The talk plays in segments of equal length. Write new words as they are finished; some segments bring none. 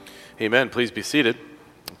Amen. Please be seated.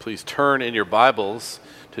 Please turn in your Bibles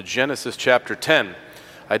to Genesis chapter 10.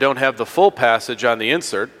 I don't have the full passage on the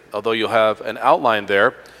insert, although you'll have an outline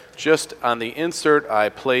there. Just on the insert, I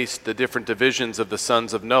placed the different divisions of the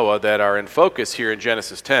sons of Noah that are in focus here in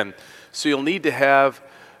Genesis 10. So you'll need to have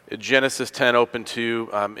Genesis 10 open to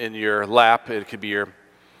in your lap. It could be your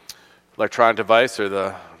electronic device or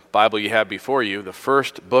the Bible you have before you. The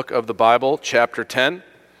first book of the Bible, chapter 10.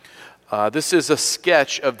 This is a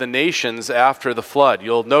sketch of the nations after the flood.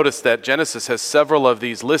 You'll notice that Genesis has several of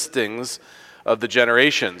these listings of the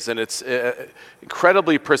generations, and it's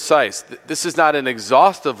incredibly precise. This is not an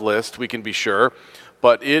exhaustive list, we can be sure,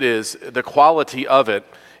 but it is, the quality of it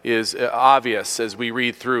is obvious as we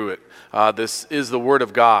read through it. This is the Word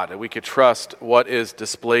of God, and we can trust what is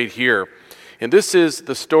displayed here. And this is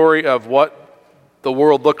the story of what the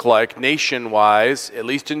world looked like nation-wise, at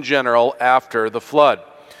least in general, after the flood.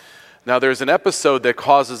 Now, there's an episode that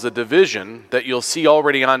causes a division that you'll see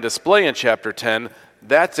already on display in chapter 10.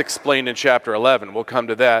 That's explained in chapter 11. We'll come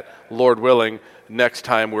to that, Lord willing, next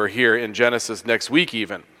time we're here in Genesis, next week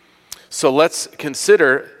even. So let's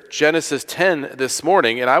consider Genesis 10 this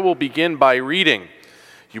morning, and I will begin by reading.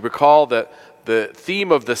 You recall that the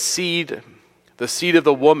theme of the seed of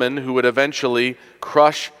the woman who would eventually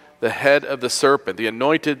crush the head of the serpent, the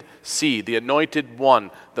anointed seed, the anointed one,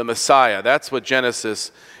 the Messiah. That's what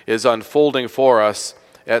Genesis is unfolding for us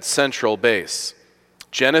at Central Base.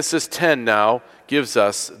 Genesis 10 now gives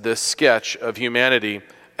us this sketch of humanity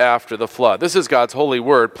after the flood. This is God's holy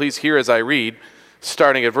word. Please hear as I read,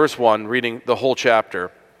 starting at verse 1, reading the whole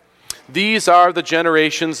chapter. These are the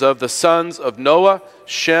generations of the sons of Noah,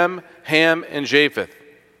 Shem, Ham, and Japheth.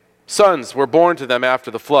 Sons were born to them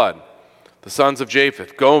after the flood. The sons of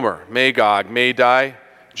Japheth, Gomer, Magog, Madai,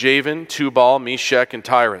 Javan, Tubal, Meshech, and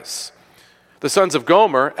Tyrus. The sons of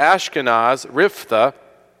Gomer, Ashkenaz, Riphtha,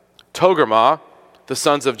 Togarmah. The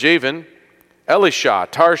sons of Javan, Elisha,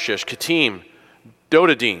 Tarshish, Kittim,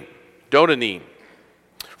 Dodanim.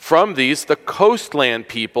 From these, the coastland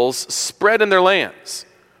peoples spread in their lands,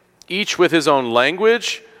 each with his own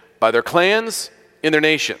language, by their clans, in their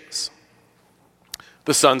nations.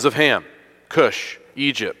 The sons of Ham, Cush,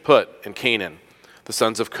 Egypt, Put, and Canaan. The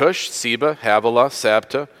sons of Cush, Seba, Havilah,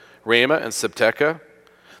 Sabta, Ramah, and Sabteka.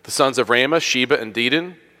 The sons of Ramah, Sheba, and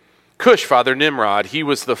Dedan. Cush fathered Nimrod. He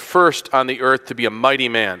was the first on the earth to be a mighty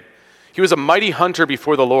man. He was a mighty hunter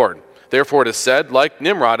before the Lord. Therefore it is said, like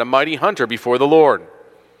Nimrod, a mighty hunter before the Lord.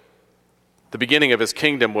 The beginning of his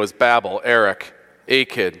kingdom was Babel, Erech,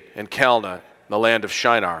 Akkad, and Calneh, in the land of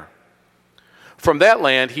Shinar. From that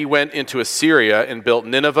land he went into Assyria and built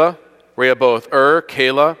Nineveh, Rehoboth,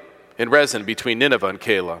 Calah, and Rezin between Nineveh and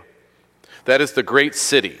Calah. That is the great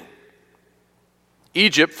city.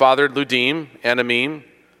 Egypt fathered Ludim, Anamim,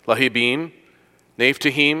 Lahibim,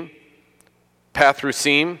 Naphtahim,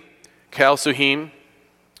 Pathrusim, Chalsuhim,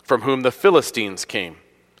 from whom the Philistines came,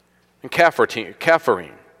 and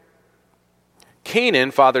Capharim.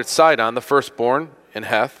 Canaan fathered Sidon, the firstborn, and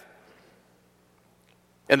Heth,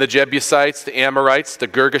 and the Jebusites, the Amorites, the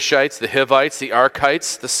Girgashites, the Hivites, the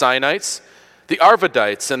Arkites, the Sinites, the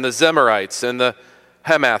Arvadites, and the Zemarites, and the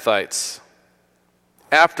Hamathites.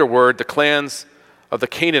 Afterward, the clans of the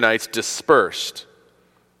Canaanites dispersed.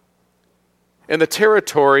 And the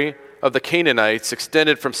territory of the Canaanites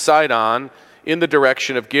extended from Sidon in the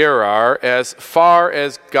direction of Gerar as far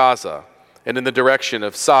as Gaza, and in the direction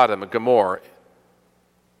of Sodom and Gomorrah,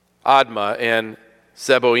 Admah and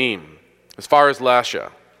Zeboim, as far as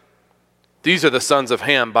Lasha. These are the sons of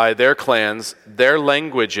Ham by their clans, their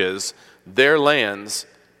languages, their lands,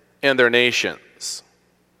 and their nations.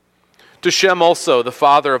 To Shem also, the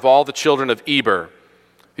father of all the children of Eber,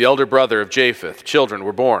 the elder brother of Japheth, children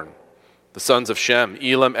were born. The sons of Shem,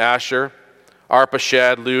 Elam, Asher,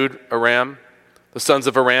 Arpachshad, Lud, Aram. The sons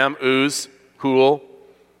of Aram, Uz, Hul,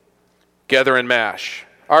 Gether, and Mash.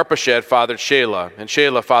 Arpachshad fathered Shelah, and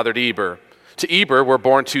Shelah fathered Eber. To Eber were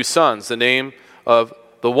born two sons. The name of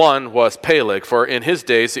the one was Peleg, for in his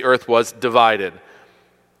days the earth was divided.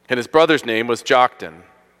 And his brother's name was Joktan.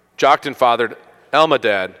 Joktan fathered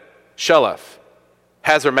Elmadad, Sheleph,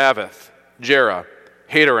 Hazarmaveth, Jerah,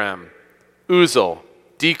 Hadoram, Uzal,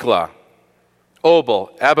 Diklah,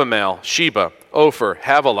 Obal, Abimael, Sheba, Ophir,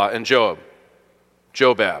 Havilah, and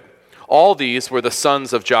Jobab. All these were the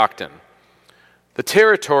sons of Joktan. The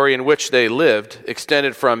territory in which they lived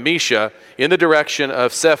extended from Mesha in the direction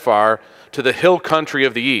of Sephar to the hill country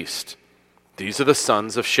of the east. These are the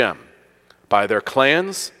sons of Shem, by their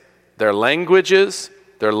clans, their languages,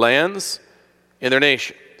 their lands, and their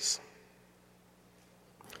nations.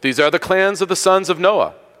 These are the clans of the sons of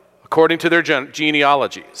Noah, according to their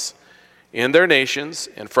genealogies. in their nations,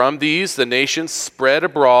 and from these the nations spread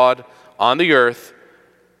abroad on the earth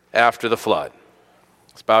after the flood.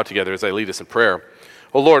 Let's bow together as I lead us in prayer.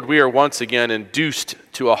 O Lord, we are once again induced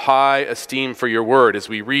to a high esteem for your word as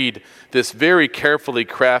we read this very carefully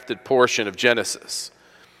crafted portion of Genesis.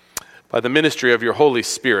 By the ministry of your Holy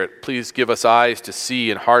Spirit, please give us eyes to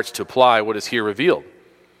see and hearts to apply what is here revealed.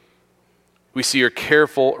 We see your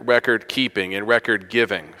careful record keeping and record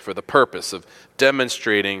giving for the purpose of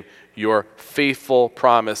demonstrating your faithful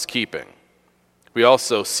promise keeping. We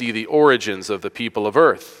also see the origins of the people of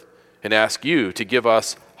earth and ask you to give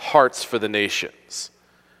us hearts for the nations,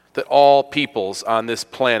 that all peoples on this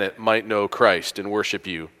planet might know Christ and worship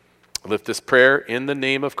you. I lift this prayer in the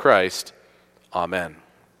name of Christ. Amen.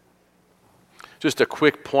 Just a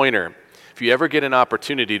quick pointer. If you ever get an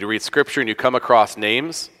opportunity to read Scripture and you come across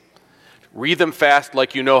names, read them fast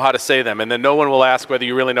like you know how to say them, and then no one will ask whether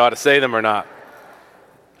you really know how to say them or not.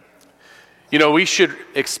 You know, we should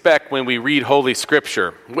expect when we read Holy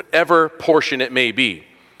Scripture, whatever portion it may be,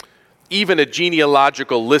 even a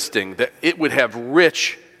genealogical listing, that it would have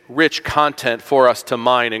rich content for us to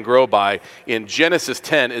mine and grow by. In Genesis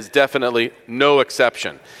 10 is definitely no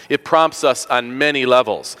exception. It prompts us on many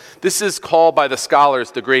levels. This is called by the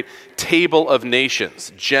scholars the great Table of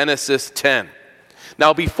Nations, Genesis 10.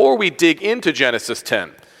 Now, before we dig into Genesis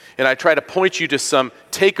 10, and I try to point you to some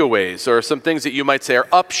takeaways or some things that you might say are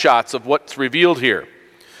upshots of what's revealed here,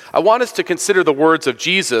 I want us to consider the words of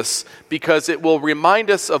Jesus because it will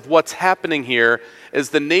remind us of what's happening here as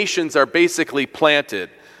the nations are basically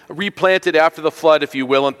replanted after the flood, if you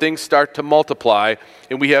will, and things start to multiply,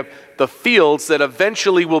 and we have the fields that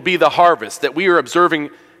eventually will be the harvest that we are observing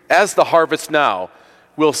as the harvest now.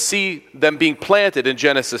 We'll see them being planted in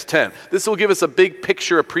Genesis 10. This will give us a big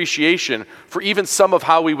picture appreciation for even some of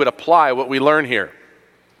how we would apply what we learn here.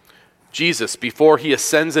 Jesus, before he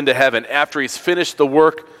ascends into heaven, after he's finished the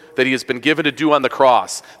work that he has been given to do on the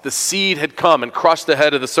cross, the seed had come and crushed the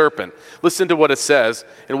head of the serpent. Listen to what it says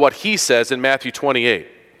and what he says in Matthew 28.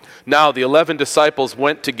 Now the 11 disciples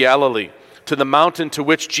went to Galilee, to the mountain to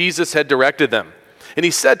which Jesus had directed them. And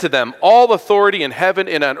he said to them, "All authority in heaven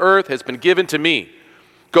and on earth has been given to me.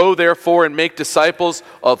 Go therefore and make disciples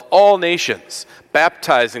of all nations,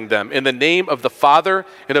 baptizing them in the name of the Father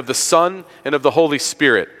and of the Son and of the Holy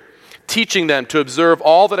Spirit, teaching them to observe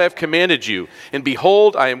all that I have commanded you. And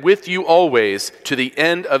behold, I am with you always to the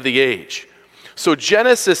end of the age." So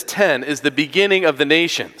Genesis 10 is the beginning of the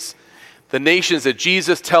nations that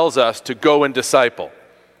Jesus tells us to go and disciple.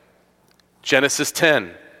 Genesis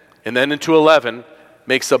 10, and then into 11,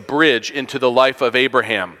 makes a bridge into the life of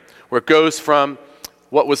Abraham, where it goes from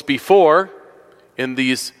what was before in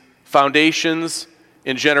these foundations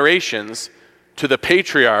in generations to the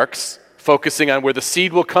patriarchs, focusing on where the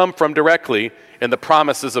seed will come from directly and the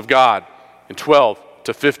promises of God in 12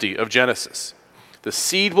 to 50 of Genesis. The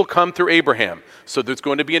seed will come through Abraham, so there's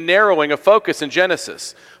going to be a narrowing of focus in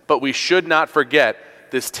Genesis, but we should not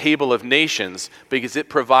forget this table of nations because it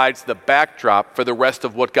provides the backdrop for the rest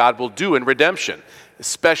of what God will do in redemption,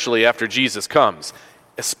 especially after Jesus comes,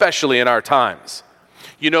 especially in our times.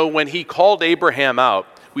 You know, when he called Abraham out,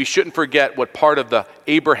 we shouldn't forget what part of the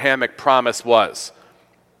Abrahamic promise was.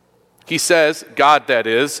 He says, God that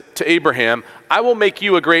is, to Abraham, "I will make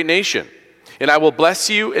you a great nation, and I will bless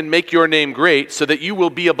you and make your name great so that you will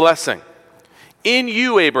be a blessing. In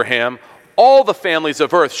you, Abraham, all the families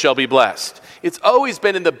of earth shall be blessed." It's always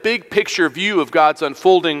been in the big picture view of God's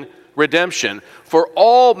unfolding redemption for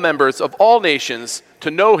all members of all nations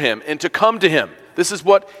to know him and to come to him. This is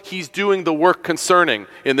what he's doing the work concerning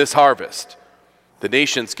in this harvest. The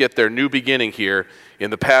nations get their new beginning here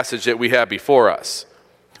in the passage that we have before us.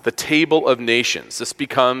 The table of nations. This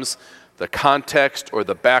becomes the context or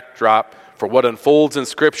the backdrop for what unfolds in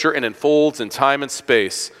Scripture and unfolds in time and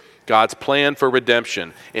space, God's plan for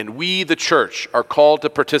redemption. And we, the church, are called to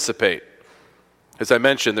participate. As I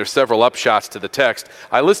mentioned, there's several upshots to the text.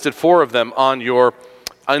 I listed 4 of them on your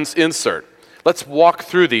insert. Let's walk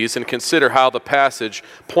through these and consider how the passage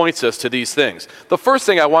points us to these things. The first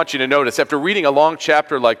thing I want you to notice, after reading a long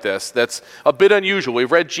chapter like this, that's a bit unusual.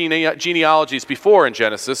 We've read genealogies before in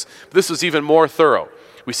Genesis. This was even more thorough.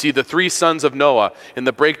 We see the 3 sons of Noah in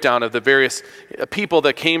the breakdown of the various people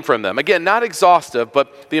that came from them. Again, not exhaustive,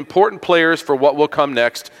 but the important players for what will come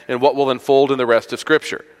next and what will unfold in the rest of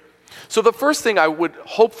Scripture. So the first thing I would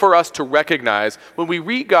hope for us to recognize when we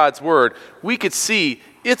read God's Word, we could see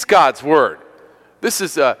it's God's Word. This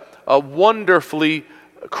is a wonderfully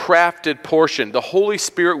crafted portion, the Holy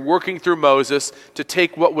Spirit working through Moses to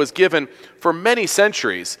take what was given for many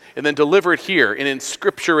centuries and then deliver it here in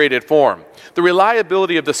inscripturated form. The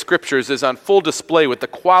reliability of the scriptures is on full display with the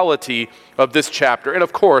quality of this chapter, and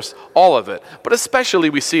of course, all of it, but especially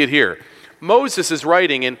we see it here. Moses is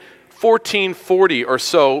writing in 1440 or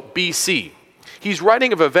so BC. He's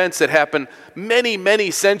writing of events that happened many, many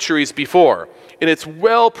centuries before. And it's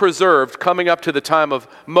well preserved coming up to the time of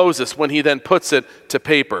Moses when he then puts it to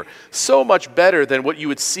paper. So much better than what you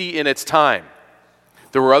would see in its time.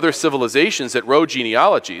 There were other civilizations that wrote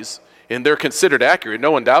genealogies, and they're considered accurate. No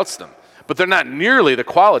one doubts them. But they're not nearly the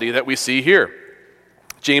quality that we see here.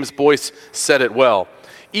 James Boyce said it well.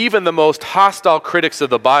 Even the most hostile critics of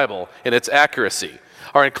the Bible and its accuracy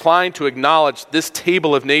are inclined to acknowledge this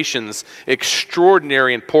table of nations'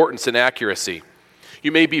 extraordinary importance and accuracy.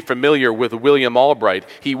 You may be familiar with William Albright.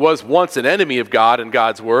 He was once an enemy of God and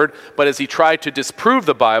God's Word, but as he tried to disprove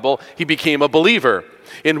the Bible, he became a believer.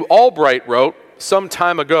 And Albright wrote some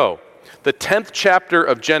time ago, the 10th chapter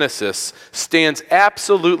of Genesis stands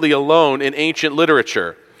absolutely alone in ancient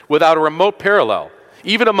literature, without a remote parallel,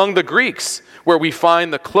 even among the Greeks, where we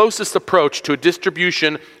find the closest approach to a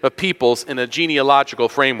distribution of peoples in a genealogical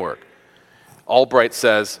framework. Albright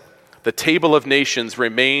says, the Table of Nations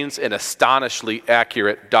remains an astonishingly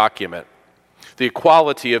accurate document. The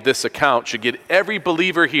quality of this account should give every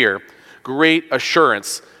believer here great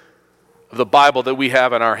assurance of the Bible that we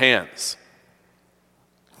have in our hands.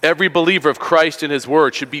 Every believer of Christ and His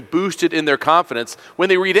Word should be boosted in their confidence when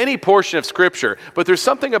they read any portion of Scripture. But there's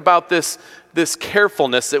something about this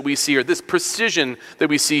carefulness that we see here, this precision that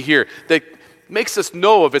we see here, that makes us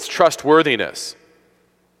know of its trustworthiness.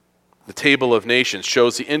 The Table of Nations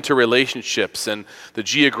shows the interrelationships and the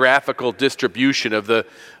geographical distribution of the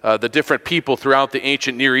different people throughout the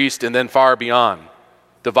ancient Near East and then far beyond,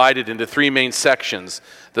 divided into three main sections,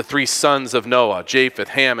 the three sons of Noah, Japheth,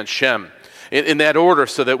 Ham, and Shem, in that order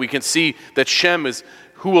so that we can see that Shem is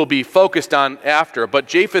who will be focused on after, but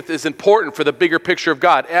Japheth is important for the bigger picture of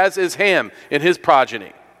God, as is Ham and his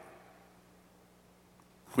progeny.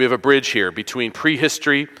 We have a bridge here between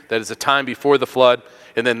prehistory, that is a time before the flood,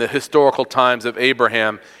 and then the historical times of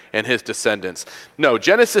Abraham and his descendants. No,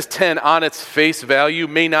 Genesis 10 on its face value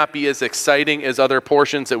may not be as exciting as other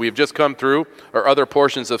portions that we've just come through or other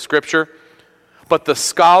portions of Scripture, but the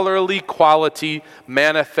scholarly quality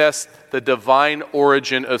manifests the divine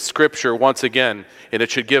origin of Scripture once again, and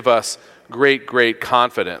it should give us great, great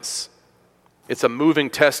confidence. It's a moving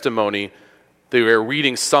testimony that we are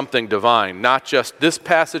reading something divine, not just this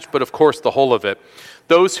passage, but of course the whole of it.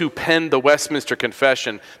 Those who penned the Westminster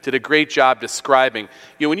Confession did a great job describing,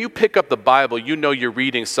 when you pick up the Bible, you know you're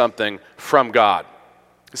reading something from God,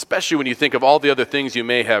 especially when you think of all the other things you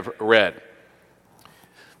may have read.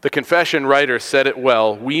 The confession writer said it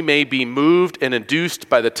well, we may be moved and induced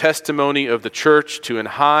by the testimony of the church to an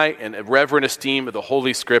high and reverent esteem of the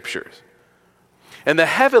Holy Scriptures. And the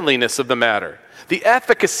heavenliness of the matter, the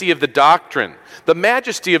efficacy of the doctrine, the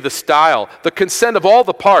majesty of the style, the consent of all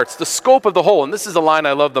the parts, the scope of the whole, and this is the line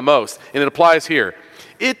I love the most, and it applies here.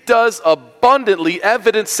 It does abundantly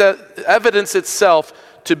evidence itself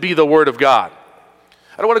to be the Word of God.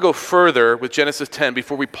 I don't want to go further with Genesis 10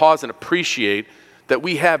 before we pause and appreciate that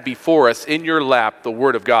we have before us in your lap the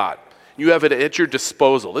Word of God. You have it at your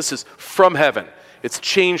disposal. This is from heaven. It's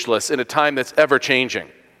changeless in a time that's ever changing.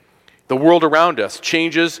 The world around us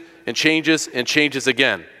changes and changes and changes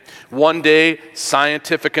again. One day,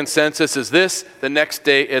 scientific consensus is this. The next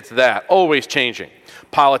day, it's that. Always changing.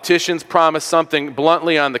 Politicians promise something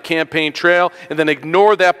bluntly on the campaign trail and then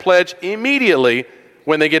ignore that pledge immediately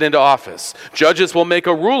when they get into office. Judges will make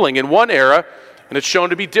a ruling in one era and it's shown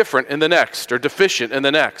to be different in the next or deficient in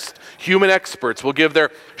the next. Human experts will give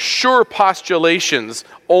their sure postulations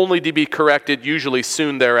only to be corrected usually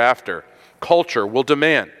soon thereafter. Culture will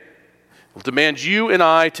demand you and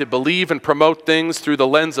I to believe and promote things through the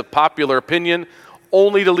lens of popular opinion,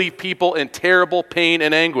 only to leave people in terrible pain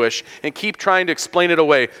and anguish and keep trying to explain it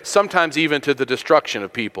away, sometimes even to the destruction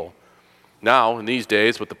of people. Now, in these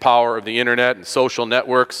days, with the power of the internet and social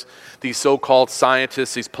networks, these so-called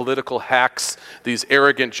scientists, these political hacks, these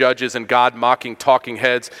arrogant judges and God-mocking talking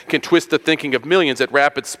heads can twist the thinking of millions at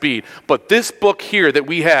rapid speed. But this book here that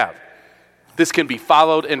we have, this can be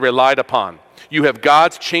followed and relied upon. You have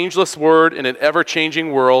God's changeless word in an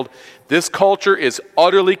ever-changing world. This culture is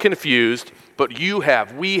utterly confused, but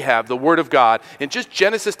we have the Word of God. In just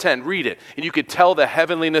Genesis 10, read it, and you can tell the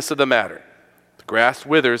heavenliness of the matter. The grass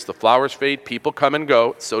withers, the flowers fade, people come and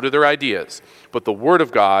go, so do their ideas. But the Word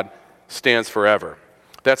of God stands forever.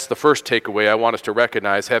 That's the first takeaway I want us to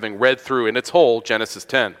recognize, having read through in its whole Genesis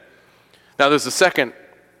 10. Now there's a second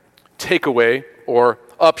takeaway or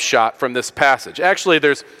upshot from this passage. Actually,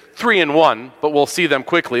 there's 3 in 1, but we'll see them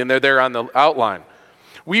quickly, and they're there on the outline.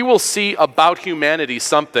 We will see about humanity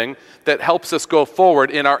something that helps us go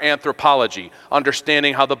forward in our anthropology,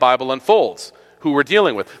 understanding how the Bible unfolds, who we're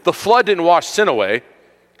dealing with. The flood didn't wash sin away.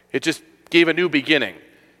 It just gave a new beginning.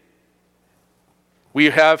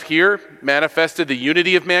 We have here manifested the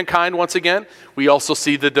unity of mankind once again. We also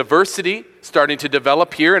see the diversity starting to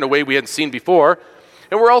develop here in a way we hadn't seen before.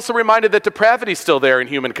 And we're also reminded that depravity is still there in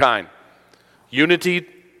humankind. Unity,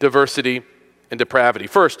 diversity, and depravity.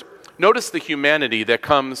 First, notice the unity that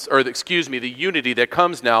comes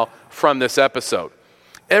now from this episode.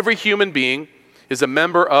 Every human being is a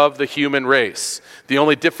member of the human race. The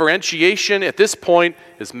only differentiation at this point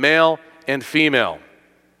is male and female.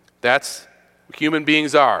 That's what human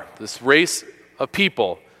beings are, this race of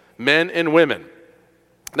people, men and women.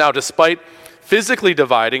 Now, despite physically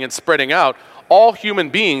dividing and spreading out, all human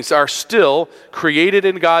beings are still created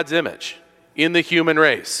in God's image, in the human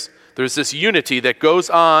race. There's this unity that goes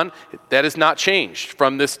on that is not changed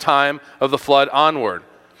from this time of the flood onward.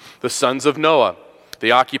 The sons of Noah,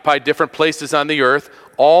 they occupy different places on the earth,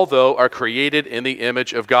 although are created in the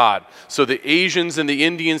image of God. So the Asians and the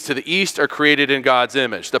Indians to the east are created in God's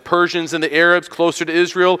image. The Persians and the Arabs closer to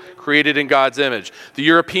Israel, created in God's image. The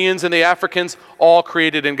Europeans and the Africans, all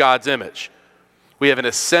created in God's image. We have an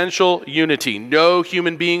essential unity. No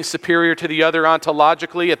human being superior to the other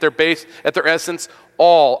ontologically, at their base, at their essence,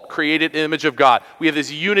 all created in the image of God. We have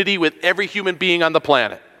this unity with every human being on the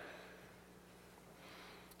planet.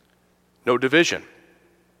 No division.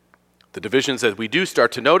 The divisions that we do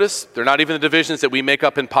start to notice, they're not even the divisions that we make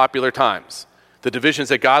up in popular times. The divisions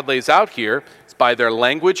that God lays out here is by their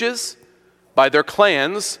languages, by their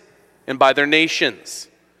clans, and by their nations.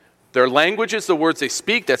 Their languages, the words they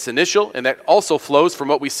speak, that's initial, and that also flows from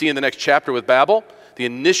what we see in the next chapter with Babel. The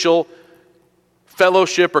initial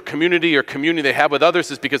fellowship or community they have with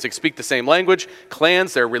others is because they speak the same language.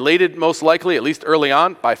 Clans, they're related most likely, at least early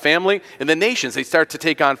on, by family. And the nations, they start to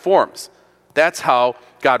take on forms. That's how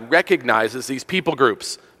God recognizes these people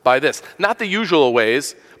groups, by this. Not the usual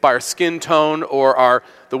ways, by our skin tone or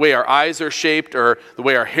the way our eyes are shaped or the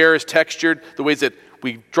way our hair is textured, the ways that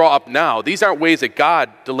we draw up now. These aren't ways that God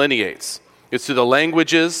delineates. It's through the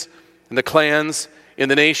languages and the clans in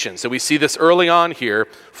the nations. And we see this early on here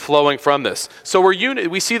flowing from this. So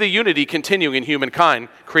we see the unity continuing in humankind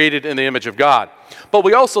created in the image of God. But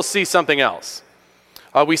we also see something else.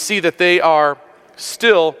 We see that they are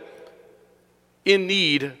still in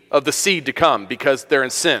need of the seed to come because they're in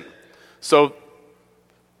sin. So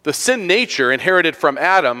the sin nature inherited from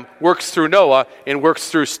Adam works through Noah and works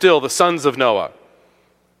through still the sons of Noah.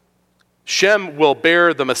 Shem will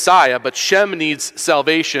bear the Messiah, but Shem needs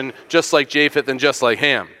salvation just like Japheth and just like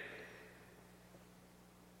Ham.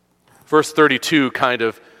 Verse 32 kind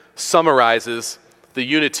of summarizes the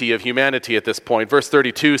unity of humanity at this point. Verse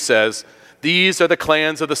 32 says, "These are the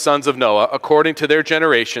clans of the sons of Noah, according to their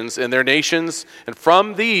generations and their nations, and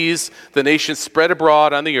from these the nations spread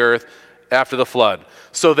abroad on the earth after the flood."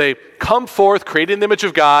 So they come forth, created in the image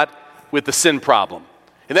of God, with the sin problem.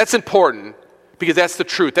 And that's important because that's the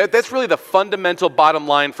truth. That's really the fundamental bottom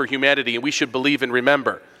line for humanity, and we should believe and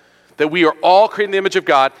remember that we are all created in the image of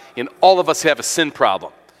God, and all of us have a sin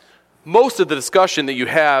problem. Most of the discussion that you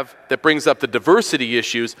have that brings up the diversity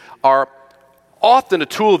issues are often a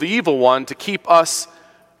tool of the evil one to keep us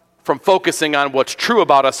from focusing on what's true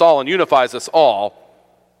about us all and unifies us all,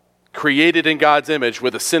 created in God's image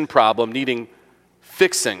with a sin problem needing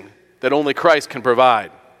fixing that only Christ can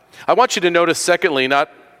provide. I want you to notice, secondly,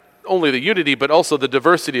 not only the unity, but also the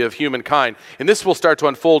diversity of humankind. And this will start to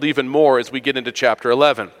unfold even more as we get into chapter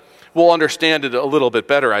 11. We'll understand it a little bit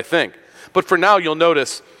better, I think. But for now, you'll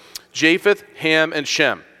notice Japheth, Ham, and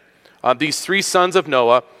Shem, these three sons of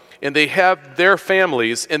Noah, and they have their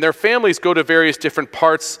families, and their families go to various different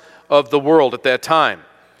parts of the world at that time.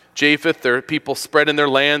 Japheth, there are people spread in their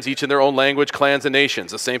lands, each in their own language, clans, and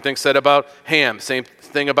nations. The same thing said about Ham, same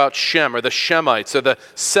thing about Shem, or the Shemites, or the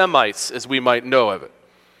Semites, as we might know of it.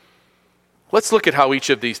 Let's look at how each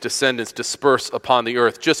of these descendants disperse upon the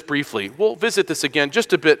earth just briefly. We'll visit this again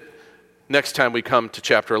just a bit next time we come to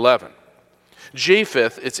chapter 11.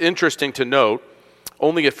 Japheth, it's interesting to note,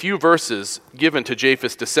 only a few verses given to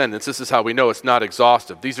Japheth's descendants. This is how we know it's not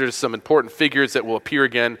exhaustive. These are just some important figures that will appear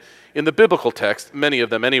again in the biblical text, many of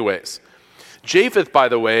them anyways. Japheth, by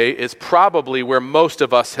the way, is probably where most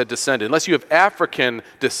of us had descended. Unless you have African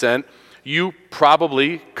descent, you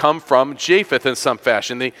probably come from Japheth in some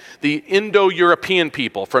fashion. The Indo-European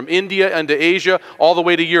people, from India and to Asia, all the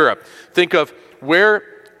way to Europe. Think of where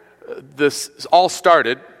this all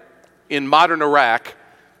started in modern Iraq.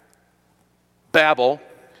 Babel,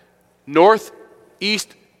 north,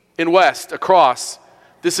 east, and west across,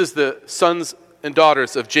 this is the sons and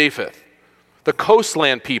daughters of Japheth. The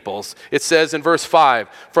coastland peoples, it says in verse 5,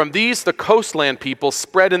 from these the coastland peoples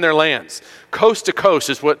spread in their lands. Coast to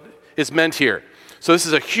coast is what is meant here. So this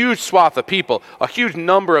is a huge swath of people, a huge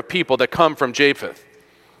number of people that come from Japheth.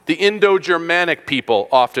 The Indo-Germanic people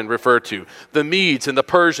often referred to, the Medes and the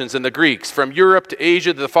Persians and the Greeks, from Europe to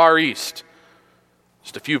Asia to the Far East.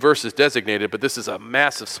 Just a few verses designated, but this is a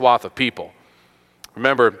massive swath of people.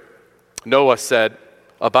 Remember, Noah said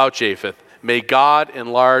about Japheth, may God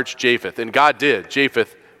enlarge Japheth. And God did.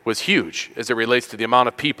 Japheth was huge as it relates to the amount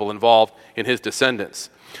of people involved in his descendants.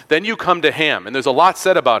 Then you come to Ham, and there's a lot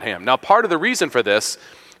said about Ham. Now, part of the reason for this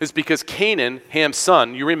is because Canaan, Ham's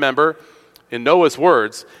son, you remember, in Noah's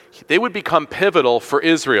words, they would become pivotal for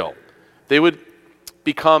Israel. They would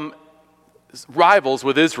become rivals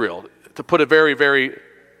with Israel, to put it very, very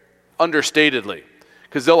understatedly,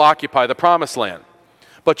 because they'll occupy the promised land.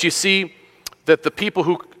 But you see that the people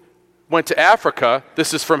who went to Africa,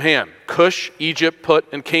 this is from Ham, Cush, Egypt, Put,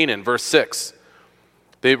 and Canaan, verse 6.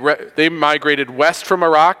 They migrated west from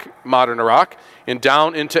Iraq, modern Iraq, and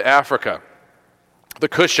down into Africa. The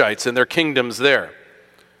Cushites and their kingdoms there.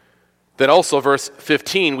 Then also verse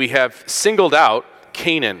 15, we have singled out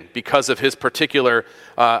Canaan because of his particular,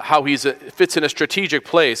 how he fits in a strategic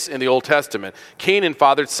place in the Old Testament. Canaan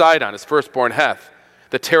fathered Sidon, his firstborn Heth.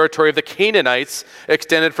 The territory of the Canaanites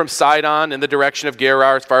extended from Sidon in the direction of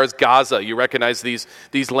Gerar as far as Gaza. You recognize these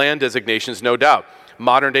land designations, no doubt.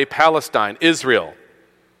 Modern-day Palestine, Israel,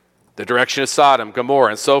 the direction of Sodom,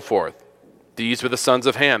 Gomorrah, and so forth. These were the sons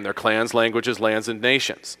of Ham, their clans, languages, lands, and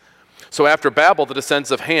nations. So after Babel, the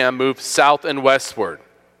descendants of Ham moved south and westward.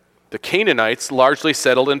 The Canaanites largely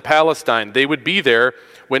settled in Palestine. They would be there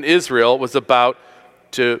when Israel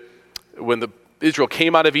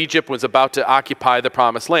came out of Egypt, was about to occupy the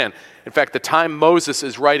promised land. In fact, the time Moses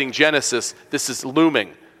is writing Genesis, this is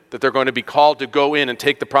looming, that they're going to be called to go in and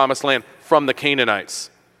take the promised land from the Canaanites.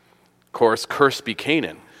 Of course, cursed be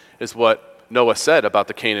Canaan is what Noah said about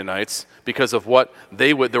the Canaanites because of what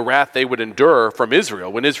the wrath they would endure from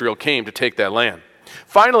Israel when Israel came to take that land.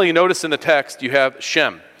 Finally, notice in the text you have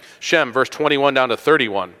Shem. Shem, verse 21 down to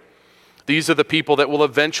 31. These are the people that will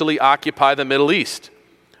eventually occupy the Middle East.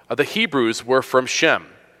 The Hebrews were from Shem,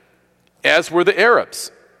 as were the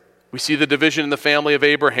Arabs. We see the division in the family of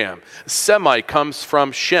Abraham. Semite comes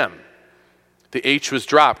from Shem. The H was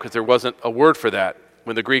dropped because there wasn't a word for that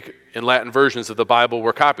when the Greek and Latin versions of the Bible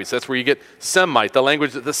were copied. So that's where you get Semite, the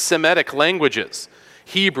language, the Semitic languages.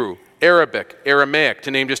 Hebrew, Arabic, Aramaic,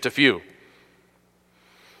 to name just a few.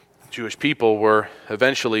 Jewish people were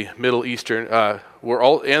eventually Middle Eastern,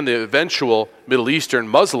 and the eventual Middle Eastern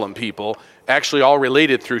Muslim people actually all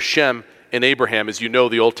related through Shem and Abraham, as you know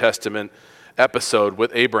the Old Testament episode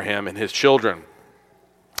with Abraham and his children.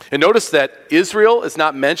 And notice that Israel is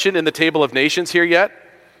not mentioned in the table of nations here yet.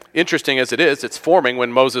 Interesting as it is, it's forming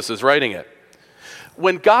when Moses is writing it.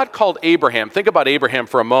 When God called Abraham, think about Abraham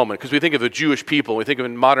for a moment, because we think of the Jewish people, we think of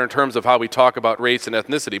in modern terms of how we talk about race and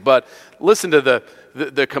ethnicity, but listen to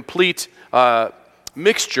the complete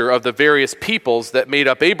mixture of the various peoples that made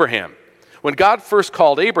up Abraham. When God first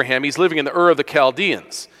called Abraham, he's living in the Ur of the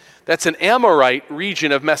Chaldeans. That's an Amorite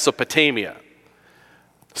region of Mesopotamia.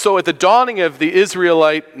 So at the dawning of the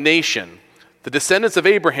Israelite nation, the descendants of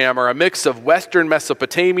Abraham are a mix of Western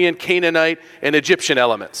Mesopotamian, Canaanite, and Egyptian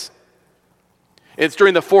elements. It's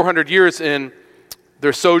during the 400 years in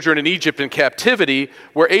their sojourn in Egypt in captivity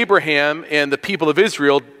where Abraham and the people of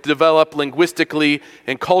Israel developed linguistically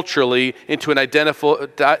and culturally into an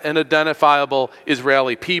identifiable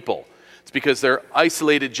Israeli people. It's because they're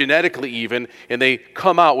isolated genetically even, and they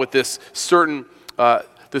come out with these certain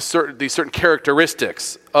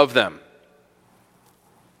characteristics of them.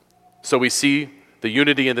 So we see the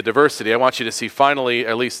unity and the diversity. I want you to see finally,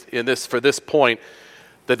 at least for this point,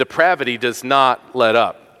 the depravity does not let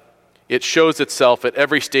up. It shows itself at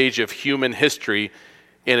every stage of human history,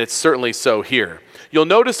 and it's certainly so here. You'll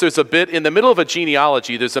notice there's a bit, in the middle of a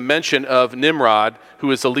genealogy, there's a mention of Nimrod,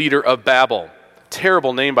 who is the leader of Babel.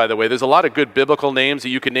 Terrible name, by the way. There's a lot of good biblical names that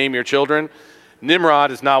you can name your children.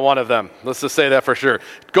 Nimrod is not one of them. Let's just say that for sure.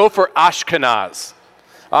 Go for Ashkenaz.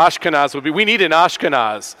 Ashkenaz would be, we need an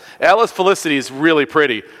Ashkenaz. Alice Felicity is really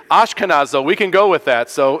pretty. Ashkenaz, though, we can go with that.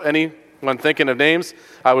 So anyone thinking of names,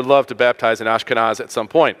 I would love to baptize an Ashkenaz at some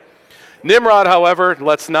point. Nimrod, however,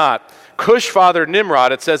 let's not. Cush fathered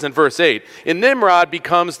Nimrod, it says in verse 8. And Nimrod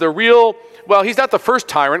becomes the real, well, he's not the first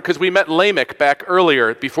tyrant because we met Lamech back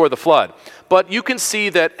earlier before the flood. But you can see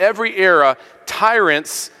that every era,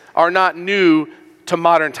 tyrants are not new to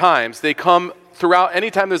modern times. They come throughout,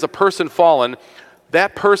 anytime there's a person fallen,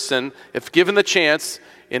 that person, if given the chance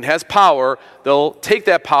and has power, they'll take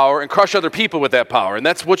that power and crush other people with that power. And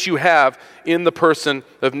that's what you have in the person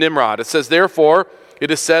of Nimrod. It says, therefore,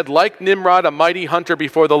 it is said, like Nimrod, a mighty hunter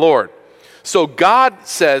before the Lord. So God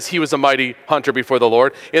says he was a mighty hunter before the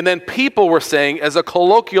Lord, and then people were saying, as a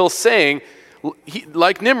colloquial saying,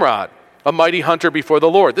 like Nimrod, a mighty hunter before the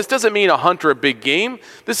Lord. This doesn't mean a hunter of big game.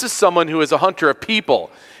 This is someone who is a hunter of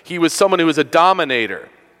people. He was someone who was a dominator.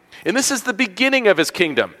 And this is the beginning of his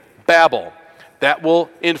kingdom, Babel. That will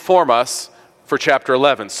inform us for chapter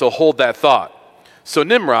 11, so hold that thought. So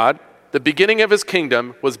Nimrod, the beginning of his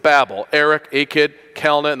kingdom was Babel, Erech, Akkad,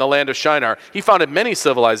 Calneh, and the land of Shinar. He founded many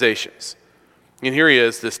civilizations. And here he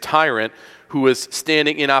is, this tyrant who was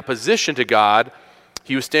standing in opposition to God.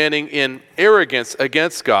 He was standing in arrogance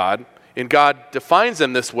against God, and God defines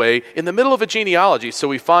him this way in the middle of a genealogy. So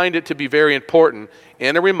we find it to be very important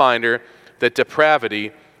and a reminder that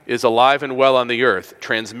depravity is alive and well on the earth.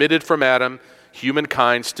 Transmitted from Adam,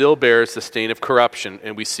 humankind still bears the stain of corruption,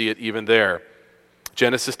 and we see it even there.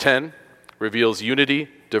 Genesis 10 reveals unity,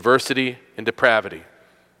 diversity, and depravity.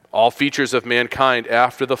 All features of mankind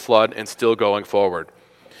after the flood and still going forward.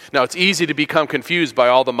 Now, it's easy to become confused by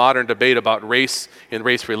all the modern debate about race and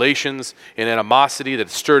race relations and animosity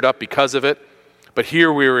that's stirred up because of it. But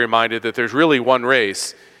here we are reminded that there's really one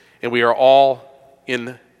race, and we are all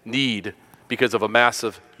in need because of a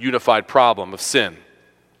massive unified problem of sin.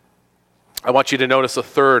 I want you to notice a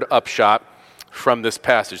third upshot from this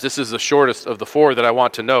passage. This is the shortest of the four that I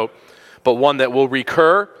want to note, but one that will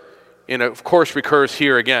recur, and of course recurs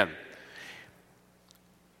here again.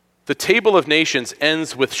 The table of nations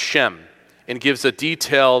ends with Shem and gives a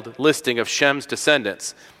detailed listing of Shem's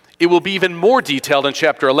descendants. It will be even more detailed in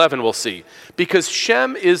chapter 11, we'll see, because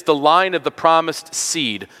Shem is the line of the promised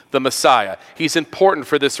seed, the Messiah. He's important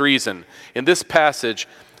for this reason. In this passage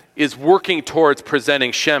is working towards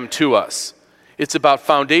presenting Shem to us. It's about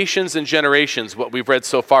foundations and generations, what we've read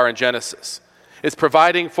so far in Genesis. It's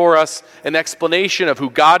providing for us an explanation of who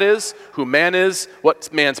God is, who man is,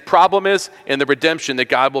 what man's problem is, and the redemption that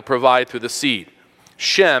God will provide through the seed.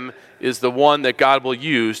 Shem is the one that God will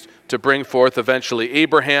use to bring forth eventually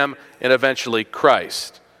Abraham and eventually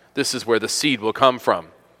Christ. This is where the seed will come from.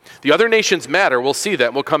 The other nations matter. We'll see that,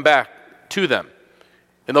 and we'll come back to them.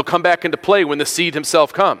 And they'll come back into play when the seed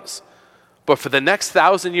himself comes. But for the next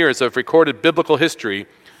 1,000 years of recorded biblical history,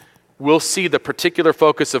 we'll see the particular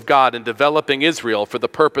focus of God in developing Israel for the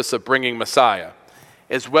purpose of bringing Messiah,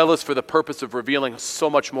 as well as for the purpose of revealing so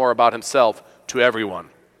much more about himself to everyone.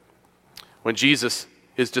 When Jesus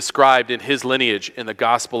is described in his lineage in the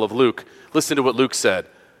Gospel of Luke, listen to what Luke said.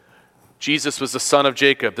 Jesus was the son of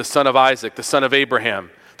Jacob, the son of Isaac, the son of Abraham,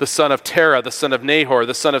 the son of Terah, the son of Nahor,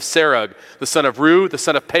 the son of Serug, the son of Ru, the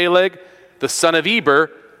son of Peleg, the son of Eber.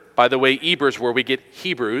 By the way, Eber's where we get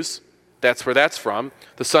Hebrews. That's where that's from.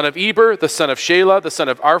 The son of Eber, the son of Shelah, the son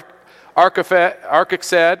of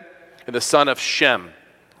Arphaxad, and the son of Shem,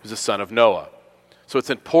 who's the son of Noah. So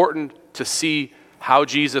it's important to see how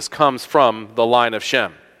Jesus comes from the line of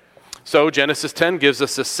Shem. So Genesis 10 gives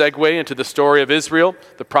us a segue into the story of Israel,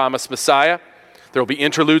 the promised Messiah. There will be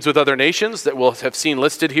interludes with other nations that we'll have seen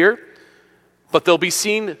listed here, but they'll be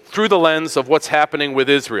seen through the lens of what's happening with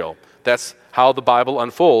Israel. That's how the Bible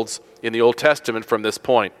unfolds in the Old Testament from this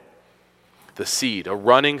point. The seed, a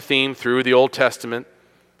running theme through the Old Testament,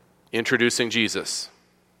 introducing Jesus.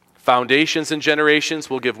 Foundations and generations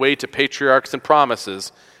will give way to patriarchs and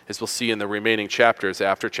promises, as we'll see in the remaining chapters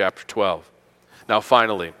after chapter 12. Now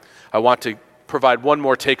finally, I want to provide one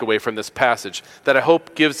more takeaway from this passage that I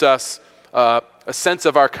hope gives us a sense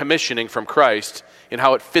of our commissioning from Christ and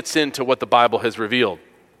how it fits into what the Bible has revealed.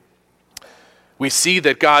 We see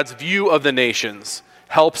that God's view of the nations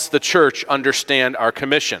helps the church understand our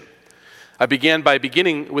commission. I began by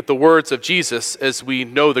beginning with the words of Jesus as we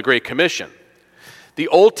know the Great Commission. The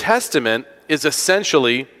Old Testament is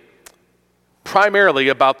essentially primarily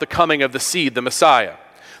about the coming of the seed, the Messiah.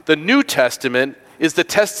 The New Testament is the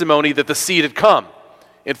testimony that the seed had come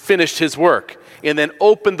and finished his work and then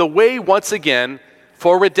opened the way once again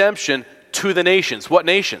for redemption to the nations. What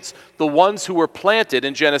nations? The ones who were planted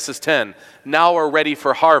in Genesis 10 now are ready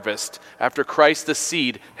for harvest after Christ the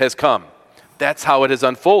seed has come. That's how it has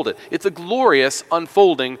unfolded. It's a glorious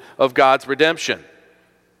unfolding of God's redemption.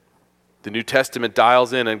 The New Testament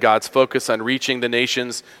dials in on God's focus on reaching the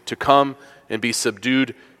nations to come and be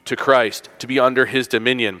subdued to Christ, to be under his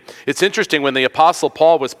dominion. It's interesting, when the Apostle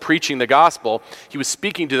Paul was preaching the gospel, he was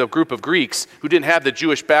speaking to a group of Greeks who didn't have the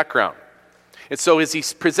Jewish background. And so as he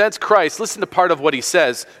presents Christ, listen to part of what he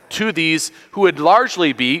says to these who would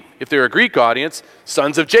largely be, if they're a Greek audience,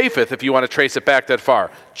 sons of Japheth, if you want to trace it back that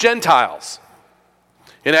far, Gentiles.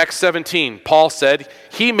 In Acts 17, Paul said,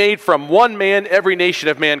 he made from one man every nation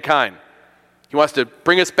of mankind. He wants to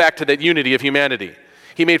bring us back to that unity of humanity.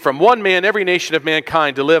 He made from one man every nation of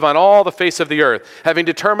mankind to live on all the face of the earth, having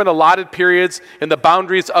determined allotted periods in the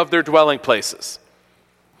boundaries of their dwelling places,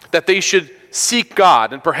 that they should seek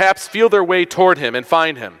God and perhaps feel their way toward him and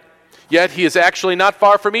find him. Yet he is actually not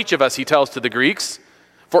far from each of us, he tells to the Greeks.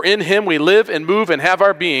 For in him we live and move and have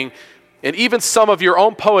our being. And even some of your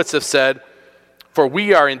own poets have said, for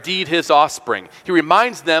we are indeed his offspring. He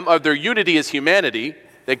reminds them of their unity as humanity,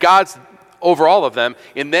 that God's over all of them,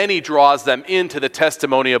 and then he draws them into the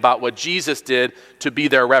testimony about what Jesus did to be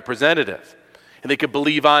their representative. And they could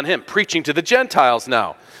believe on him, preaching to the Gentiles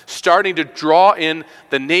now, starting to draw in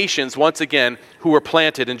the nations once again who were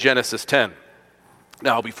planted in Genesis 10.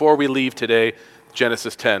 Now, before we leave today,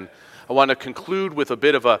 Genesis 10, I want to conclude with a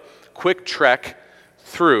bit of a quick trek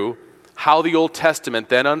through how the Old Testament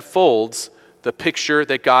then unfolds the picture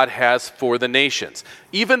that God has for the nations.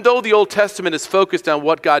 Even though the Old Testament is focused on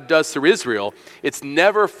what God does through Israel, it's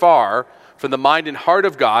never far from the mind and heart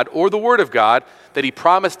of God or the Word of God that he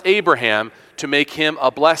promised Abraham to make him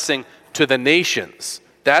a blessing to the nations.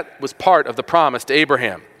 That was part of the promise to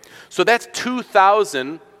Abraham. So that's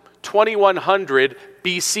 2100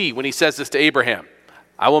 BC when he says this to Abraham.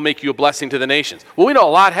 I will make you a blessing to the nations. Well, we know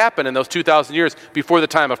a lot happened in those 2,000 years before the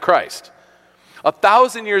time of Christ.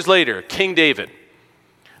 1,000 years later, King David,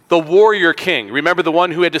 the warrior king, remember the one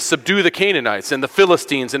who had to subdue the Canaanites and the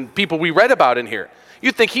Philistines and people we read about in here.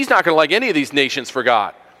 You'd think he's not going to like any of these nations for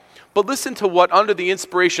God. But listen to what, under the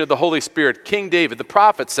inspiration of the Holy Spirit, King David, the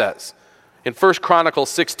prophet, says in 1 Chronicles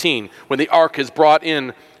 16, when the ark is brought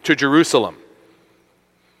in to Jerusalem.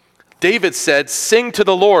 David said, sing to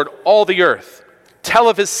the Lord, all the earth. Tell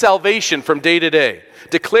of his salvation from day to day.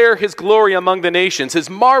 Declare his glory among the nations, his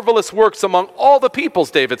marvelous works among all the peoples,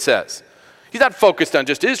 David says. He's not focused on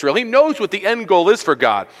just Israel. He knows what the end goal is for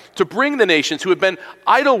God, to bring the nations who have been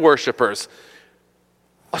idol worshipers,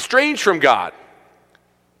 estranged from God,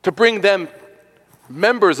 to bring them,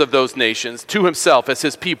 members of those nations, to himself as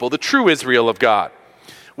his people, the true Israel of God.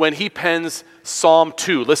 When he pens Psalm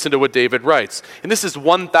 2, listen to what David writes. And this is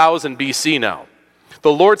 1000 BC now.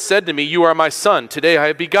 The Lord said to me, you are my son. Today I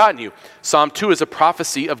have begotten you. Psalm 2 is a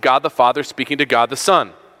prophecy of God the Father speaking to God the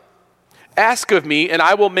Son. Ask of me, and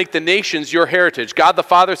I will make the nations your heritage. God the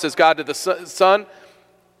Father says God to the Son,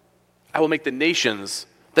 I will make the nations,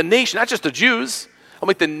 not just the Jews, I'll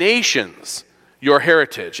make the nations your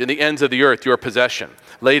heritage, and the ends of the earth your possession.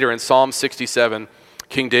 Later in Psalm 67,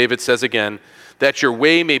 King David says again, that your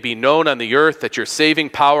way may be known on the earth, that your saving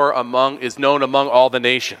power is known among all the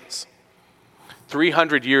nations.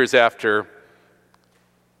 300 years after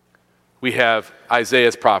we have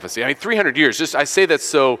Isaiah's prophecy. I mean, 300 years, I say that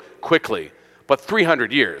so quickly, but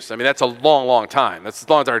 300 years, I mean, that's a long, long time. That's as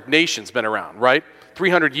long as our nation's been around, right?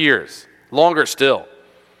 300 years, longer still.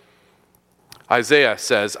 Isaiah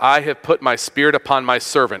says, I have put my spirit upon my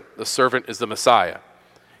servant. The servant is the Messiah.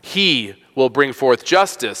 He will bring forth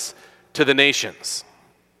justice to the nations.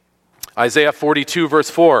 Isaiah 42 verse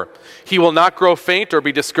 4, he will not grow faint or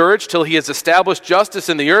be discouraged till he has established justice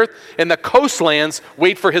in the earth, and the coastlands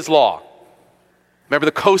wait for his law. Remember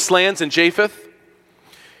the coastlands in Japheth?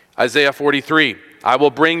 Isaiah 43, I will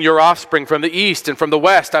bring your offspring from the east and from the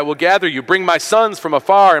west. I will gather you, bring my sons from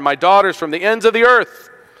afar and my daughters from the ends of the earth.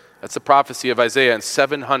 That's the prophecy of Isaiah in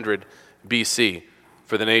 700 BC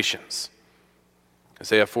for the nations.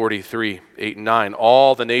 Isaiah 43, 8 and 9,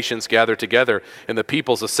 all the nations gather together and the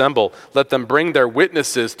peoples assemble. Let them bring their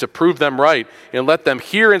witnesses to prove them right, and let them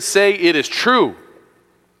hear and say it is true.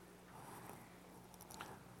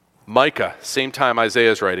 Micah, same time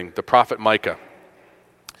Isaiah is writing, the prophet Micah.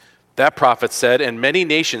 That prophet said, and many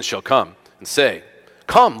nations shall come and say,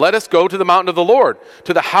 come, let us go to the mountain of the Lord,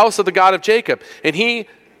 to the house of the God of Jacob, and he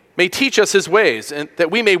may teach us his ways, and that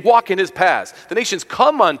we may walk in his paths. The nations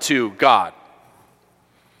come unto God.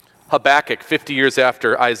 Habakkuk, 50 years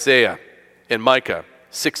after Isaiah and Micah,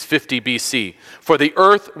 650 BC. For the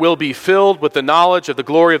earth will be filled with the knowledge of the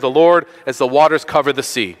glory of the Lord as the waters cover the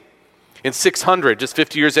sea. In 600, just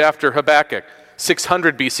 50 years after Habakkuk,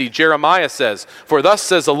 600 BC, Jeremiah says, for thus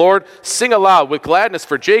says the Lord, sing aloud with gladness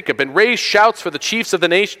for Jacob, and raise shouts for the chief of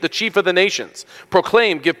the nations.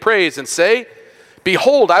 Proclaim, give praise, and say,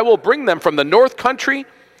 behold, I will bring them from the north country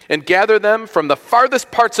and gather them from the farthest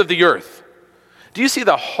parts of the earth. Do you see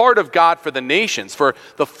the heart of God for the nations, for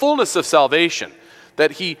the fullness of salvation,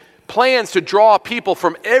 that he plans to draw people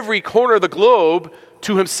from every corner of the globe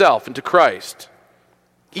to himself and to Christ.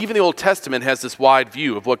 Even the Old Testament has this wide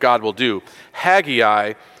view of what God will do.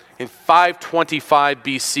 Haggai in 525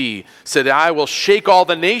 BC said, I will shake all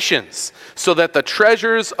the nations so that the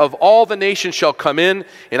treasures of all the nations shall come in,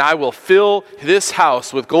 and I will fill this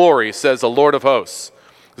house with glory, says the Lord of hosts.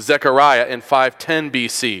 Zechariah in 510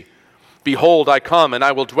 BC. Behold, I come, and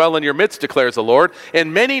I will dwell in your midst, declares the Lord,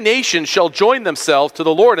 and many nations shall join themselves to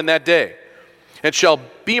the Lord in that day, and shall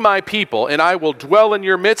be my people, and I will dwell in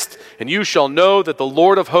your midst, and you shall know that the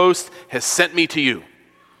Lord of hosts has sent me to you.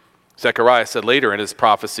 Zechariah said later in his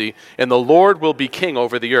prophecy, and the Lord will be king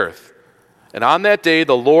over the earth. And on that day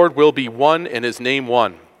the Lord will be one, and his name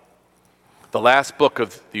one. The last book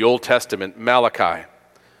of the Old Testament, Malachi,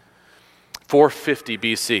 450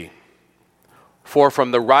 BC. For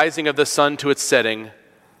from the rising of the sun to its setting,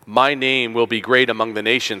 my name will be great among the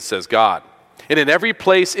nations, says God. And in every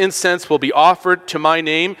place incense will be offered to my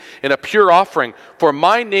name in a pure offering. For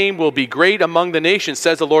my name will be great among the nations,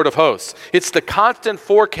 says the Lord of hosts. It's the constant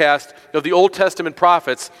forecast of the Old Testament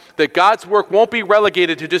prophets that God's work won't be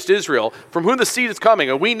relegated to just Israel, from whom the seed is coming,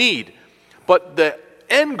 and we need. But the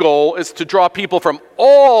end goal is to draw people from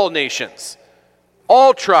all nations,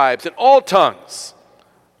 all tribes, and all tongues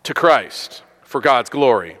to Christ for God's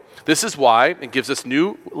glory. This is why it gives us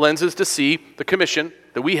new lenses to see the commission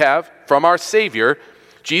that we have from our Savior.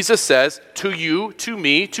 Jesus says, to you, to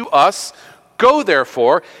me, to us, go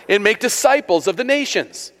therefore and make disciples of the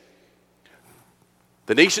nations.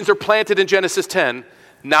 The nations are planted in Genesis 10.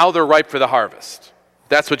 Now they're ripe for the harvest.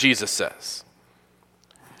 That's what Jesus says.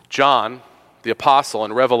 John, the apostle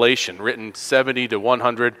in Revelation, written 70 to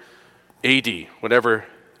 100 AD, whatever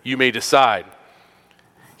you may decide,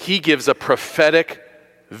 he gives a prophetic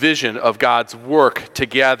vision of God's work to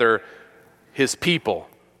gather his people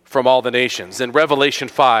from all the nations. In Revelation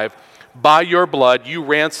 5, by your blood you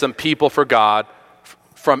ransom people for God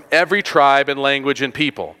from every tribe and language and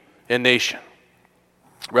people and nation.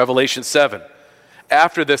 Revelation 7,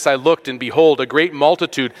 after this I looked, and behold, a great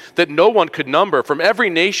multitude that no one could number, from every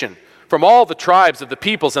nation, from all the tribes of the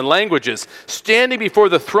peoples and languages, standing before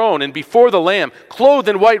the throne and before the Lamb, clothed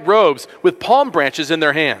in white robes, with palm branches in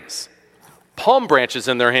their hands. Palm branches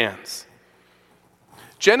in their hands.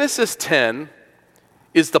 Genesis 10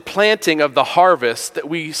 is the planting of the harvest that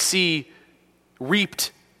we see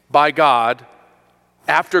reaped by God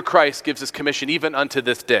after Christ gives his commission, even unto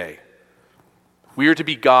this day. We are to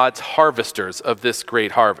be God's harvesters of this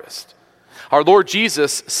great harvest. Our Lord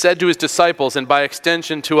Jesus said to his disciples, and by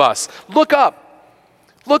extension to us, look up.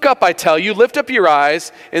 Look up, I tell you, lift up your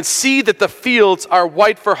eyes and see that the fields are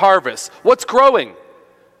white for harvest. What's growing?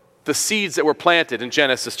 The seeds that were planted in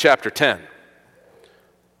Genesis chapter 10.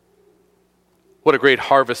 What a great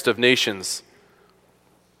harvest of nations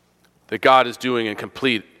that God is doing and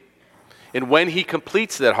complete. And when he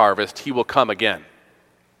completes that harvest, he will come again.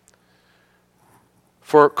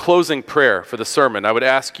 For closing prayer for the sermon, I would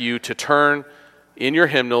ask you to turn in your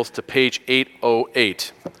hymnals to page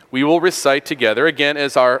 808. We will recite together, again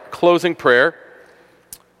as our closing prayer,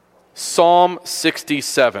 Psalm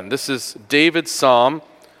 67. This is David's psalm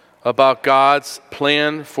about God's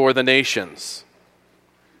plan for the nations.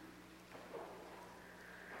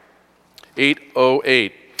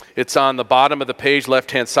 808. It's on the bottom of the page,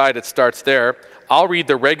 left-hand side. It starts there. I'll read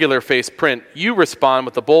the regular face print. You respond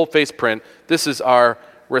with the bold face print. This is our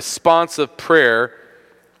responsive prayer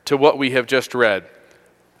to what we have just read.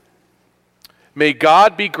 May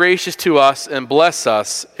God be gracious to us and bless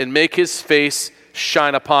us and make his face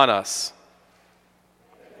shine upon us.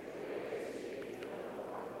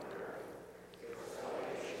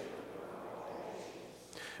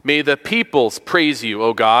 May the peoples praise you,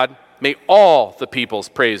 O God. May all the peoples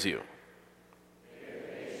praise you.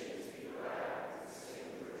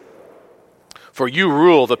 For you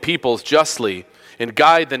rule the peoples justly and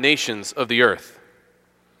guide the nations of the earth.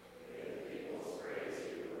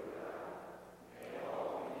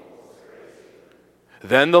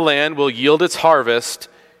 Then the land will yield its harvest,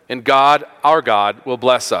 and God, our God, will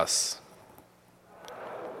bless us.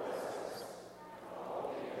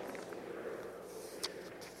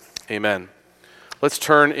 Amen. Let's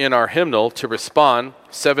turn in our hymnal to respond,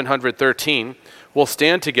 713. We'll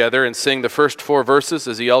stand together and sing the first four verses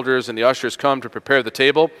as the elders and the ushers come to prepare the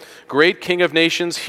table. Great King of nations,